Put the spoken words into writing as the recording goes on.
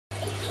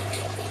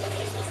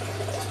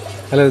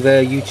Hello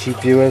there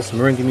YouTube viewers,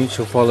 Moringa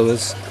mutual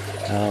followers,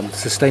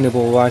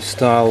 sustainable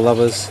lifestyle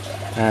lovers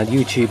and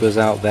YouTubers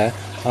out there.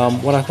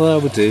 What I thought I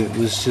would do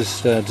was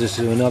just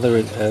do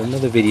another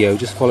video,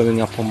 just following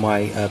up on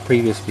my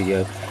previous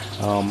video,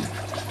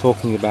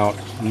 talking about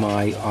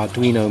my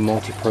Arduino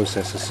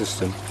multiprocessor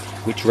system,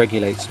 which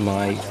regulates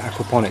my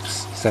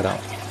aquaponics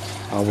setup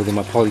within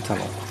my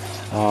polytunnel.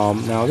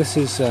 Now this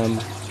is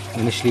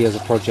initially as a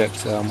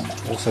project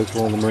also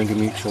for the Moringa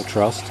Mutual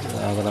Trust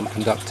that I'm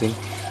conducting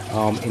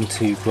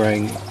into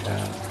growing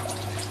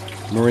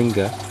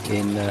Moringa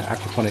in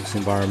aquaponics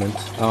environment,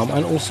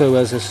 and also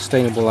as a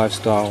sustainable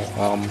lifestyle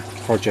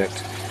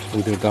project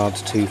with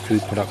regards to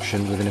food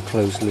production within a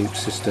closed loop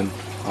system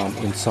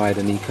inside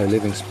an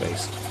eco-living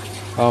space.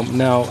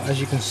 Now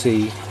as you can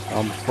see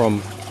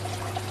from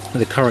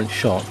the current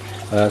shot,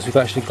 so we've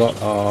actually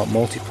got our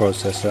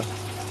multiprocessor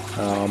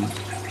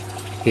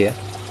here,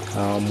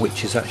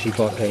 which has actually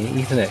got an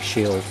Ethernet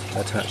shield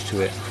attached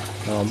to it.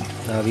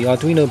 Now the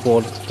Arduino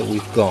board that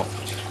we've got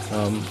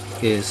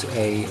is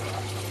a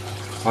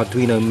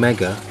Arduino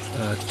Mega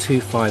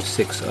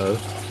 2560,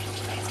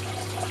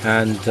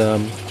 and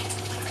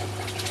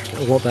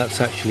what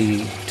that's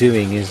actually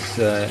doing is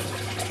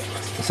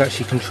it's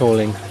actually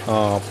controlling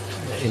our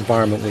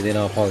environment within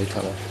our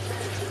polytunnel.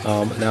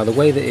 Now the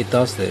way that it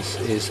does this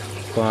is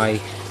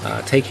by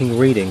taking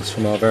readings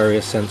from our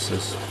various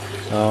sensors.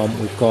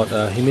 We've got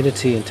a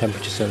humidity and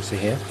temperature sensor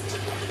here,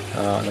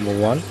 number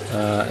one,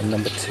 and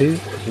number two,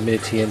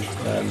 humidity and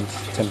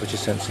temperature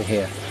sensor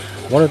here.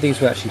 One of these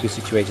will actually be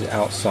situated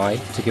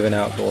outside to give an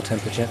outdoor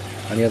temperature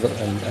and the other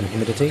and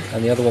humidity,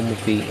 and the other one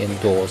will be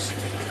indoors,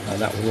 and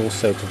that will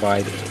also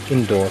provide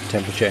indoor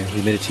temperature and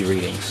humidity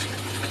readings.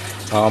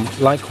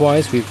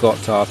 Likewise, we've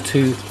got our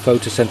two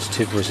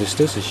photosensitive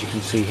resistors, as you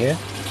can see here,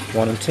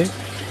 1 and 2,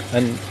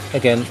 and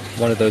again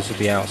one of those will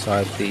be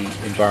outside the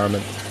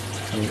environment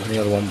and the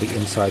other one will be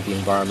inside the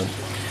environment.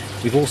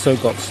 We've also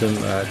got some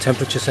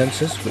temperature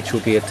sensors which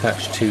will be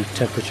attached to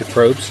temperature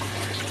probes,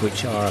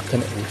 which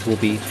will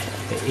be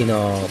in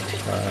our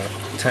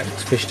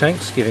fish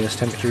tanks, giving us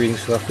temperature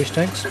readings for our fish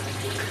tanks.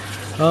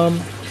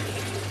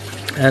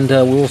 And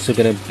we're also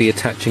going to be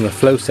attaching a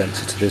flow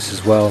sensor to this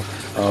as well,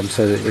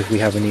 so that if we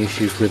have any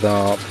issues with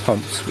our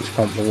pumps which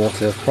pump the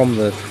water from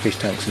the fish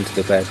tanks into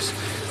the beds,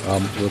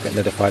 we'll get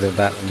notified of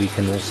that, and we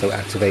can also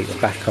activate a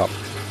backup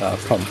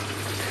pump.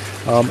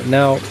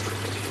 Now,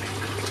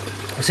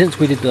 since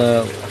I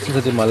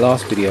did my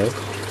last video,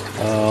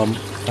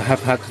 I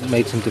have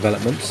made some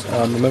developments.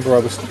 Remember I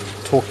was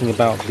talking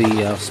about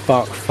the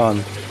Spark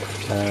Fun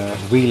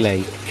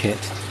relay kit.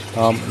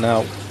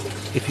 Now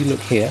if you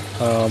look here,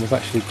 we've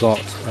actually got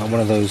one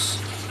of those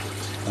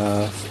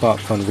Spark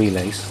Fun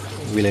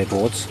relay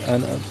boards,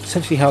 and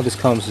essentially how this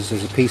comes is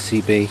as a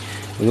PCB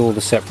with all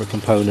the separate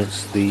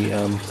components, the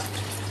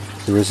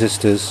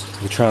resistors,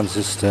 the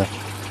transistor,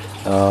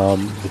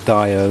 the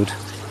diode,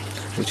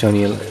 which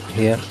only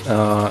here,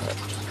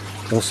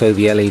 also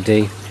the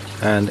LED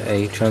and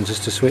a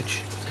transistor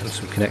switch and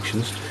some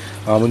connections.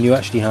 When you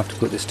actually have to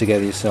put this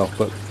together yourself,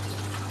 but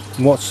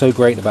what's so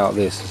great about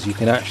this is you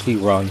can actually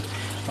run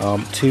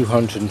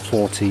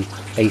 240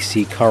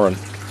 AC current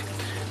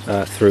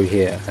through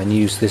here and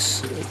use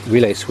this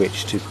relay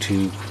switch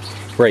to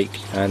break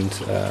and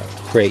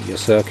create your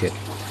circuit.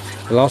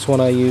 The last one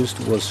I used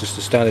was just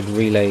a standard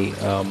relay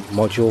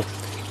module,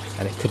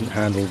 and it couldn't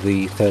handle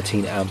the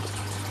 13 amp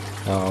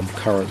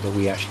current that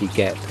we actually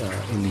get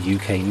in the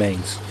UK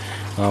mains.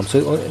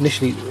 So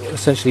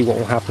essentially what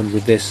will happen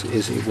with this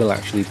is it will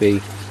actually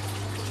be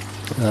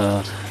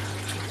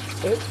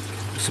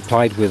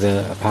supplied with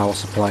a power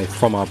supply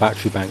from our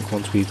battery bank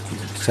once we've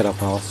set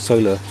up our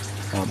solar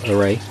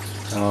array,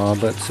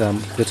 but for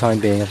the time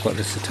being I've got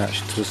this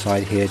attached to the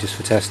side here just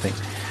for testing.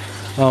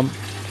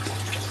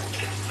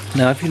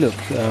 Now if you look,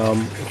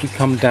 if we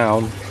come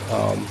down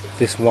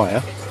this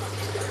wire,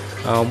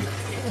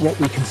 what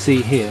we can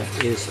see here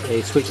is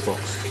a switch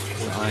box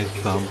that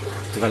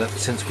I've developed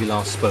since we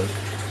last spoke.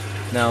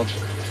 Now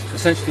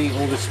essentially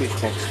all the switch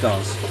box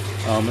does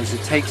is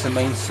it takes a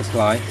mains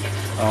supply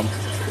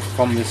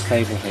from this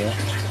cable here,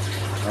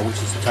 which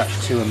is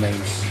attached to a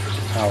mains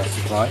power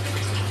supply,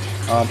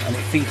 and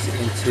it feeds it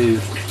into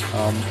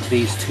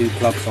these two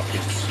plug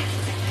sockets.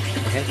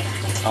 Okay.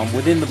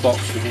 Within the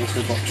box we've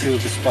also got two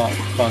of the Spark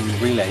Fun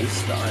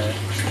relays that I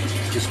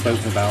just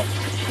spoken about,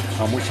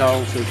 which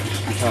are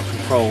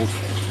controlled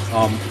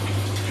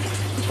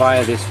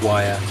via this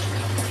wire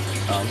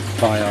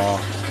by our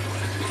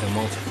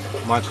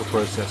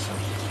microprocessor.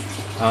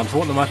 So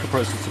what the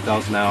microprocessor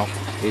does now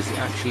is it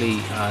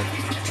actually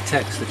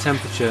detects the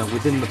temperature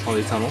within the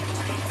polytunnel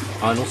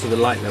and also the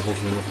light levels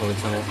within the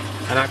polytunnel,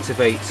 and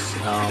activates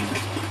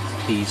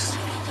these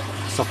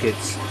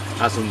sockets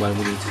as and when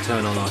we need to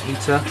turn on our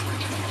heater,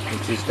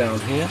 which is down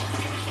here,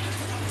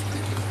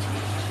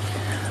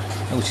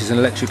 which is an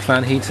electric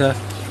fan heater,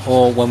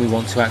 or when we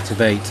want to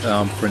activate,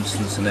 for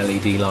instance, an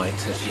LED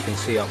light, as you can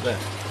see up there.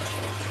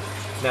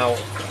 Now,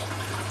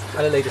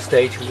 at a later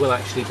stage, we will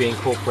actually be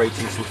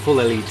incorporating some full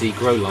LED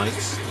grow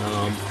lights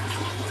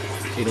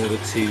in order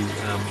to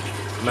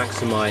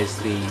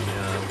maximise the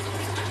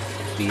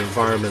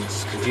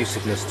environment's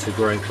conduciveness to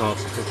growing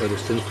plants for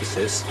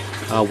photosynthesis,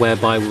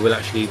 whereby we will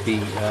actually be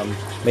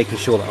making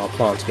sure that our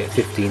plants get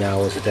 15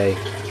 hours a day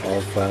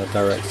of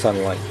direct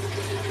sunlight.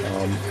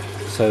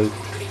 So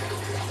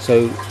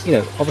you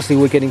know, obviously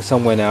we're getting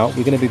somewhere now.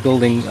 We're going to be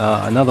building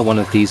another one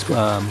of these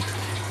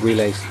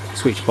relay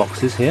switch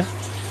boxes here,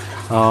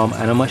 and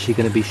I'm actually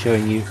going to be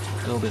showing you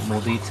a little bit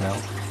more detail.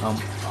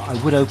 I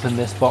would open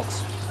this box,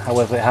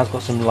 however it has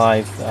got some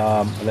live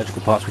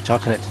electrical parts which are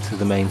connected to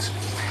the mains,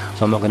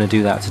 so I'm not going to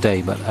do that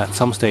today. But at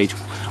some stage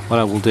what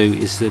I will do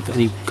is, if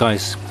any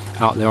guys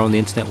out there on the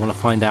internet want to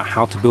find out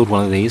how to build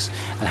one of these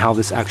and how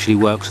this actually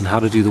works and how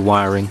to do the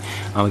wiring,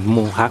 I'm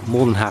more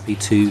than happy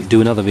to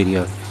do another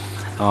video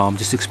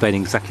just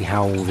explaining exactly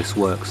how all this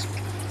works.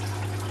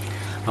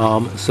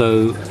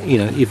 So you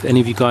know, if any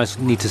of you guys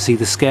need to see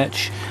the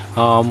sketch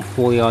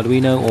for the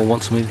Arduino or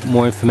want some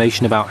more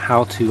information about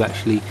how to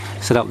actually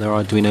set up their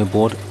Arduino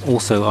board,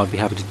 also I'd be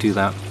happy to do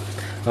that.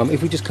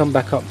 If we just come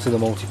back up to the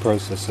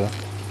multiprocessor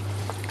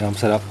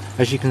setup,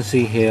 as you can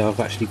see here, I've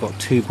actually got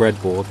two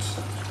breadboards,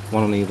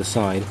 one on either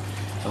side,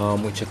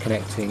 which are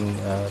connecting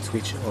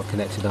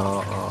connected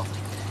our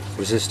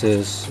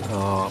resistors,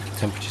 our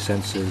temperature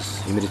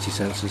sensors, humidity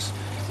sensors,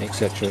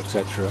 etc,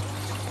 etc.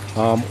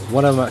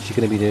 What I'm actually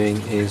going to be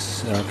doing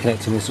is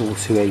connecting this all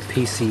to a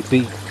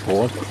PCB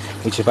board,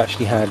 which I've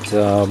actually had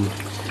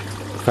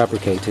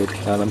fabricated,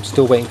 and I'm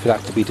still waiting for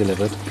that to be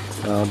delivered,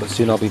 but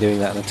soon I'll be doing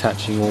that and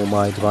attaching all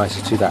my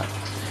devices to that.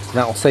 And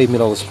that will save me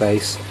a lot of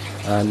space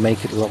and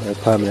make it a lot more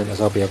permanent,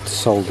 as I'll be able to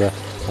solder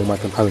all my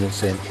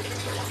components in.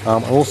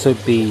 I'll also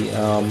be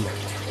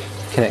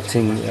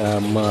connecting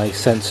my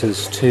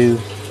sensors to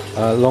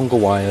longer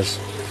wires,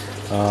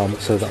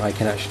 so that I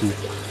can actually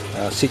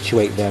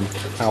situate them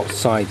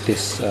outside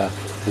this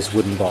this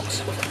wooden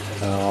box,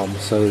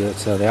 so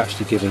that they're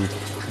actually giving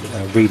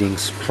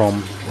readings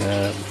from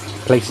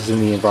places in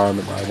the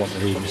environment that I want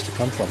the readings to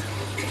come from.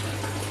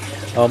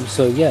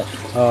 So yeah,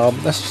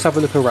 let's just have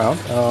a look around,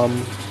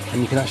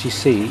 and you can actually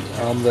see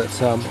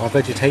that our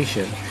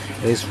vegetation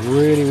is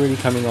really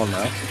coming on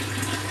now.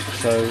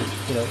 So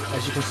you know,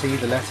 as you can see,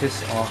 the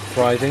lettuce are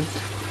thriving,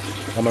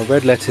 and my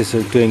red lettuce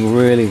are doing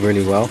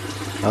really well,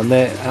 and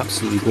they're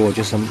absolutely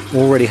gorgeous. I'm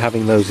already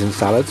having those in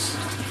salads.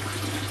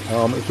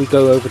 If we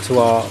go over to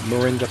our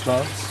Moringa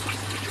plants,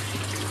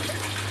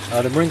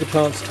 the Moringa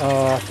plants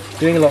are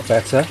doing a lot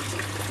better.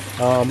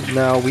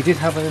 Now, we did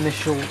have an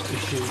initial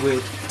issue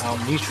with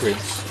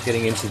nutrients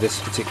getting into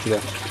this particular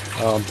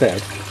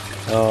bed,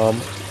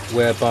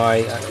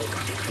 whereby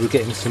we're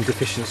getting some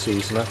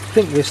deficiencies, and I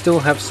think we still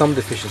have some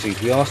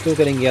deficiencies. We are still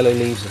getting yellow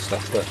leaves and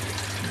stuff, but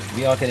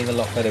we are getting a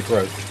lot better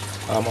growth.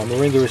 Our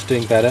Moringa is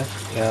doing better.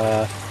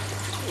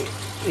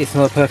 It's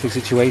not a perfect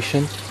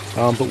situation,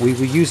 but we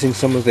were using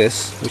some of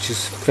this, which is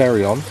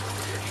Ferion,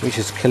 which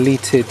is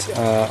chelated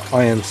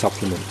iron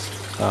supplement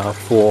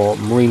for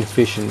marine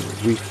fish and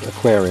reef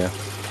aquaria.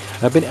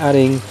 And I've been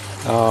adding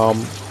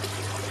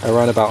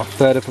around about a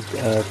third of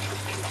a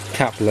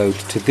cap load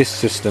to this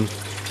system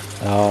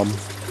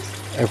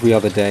every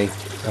other day,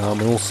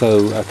 and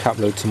also a cap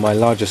load to my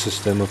larger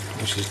system,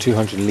 which is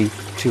 200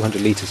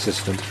 litre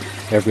system,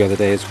 every other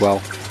day as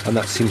well, and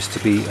that seems to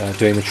be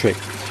doing the trick.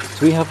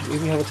 So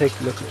if we have a take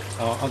a look at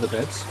our other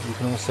beds, you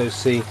can also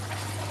see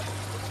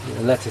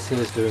the lettuce here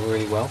is doing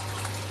really well.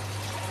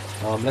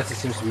 Lettuce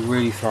seems to be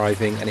really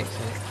thriving, and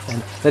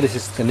lettuce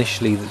is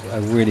initially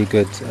a really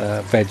good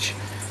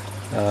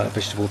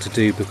vegetable to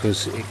do,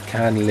 because it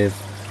can live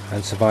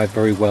and survive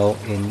very well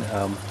in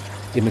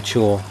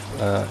immature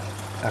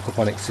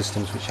aquaponics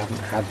systems which haven't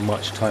had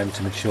much time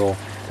to mature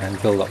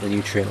and build up the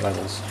nutrient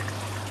levels.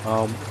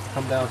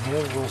 Come down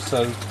here, we're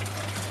also,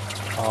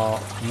 our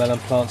melon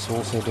plants are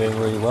also doing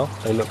really well.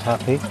 They look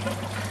happy,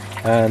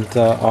 and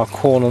our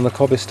corn on the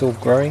cob is still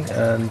growing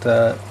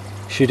and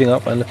shooting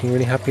up and looking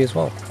really happy as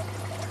well.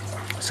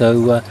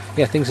 So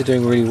yeah, things are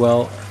doing really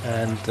well,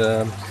 and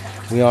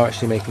we are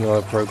actually making a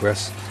lot of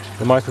progress.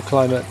 The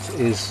microclimate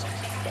is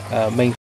main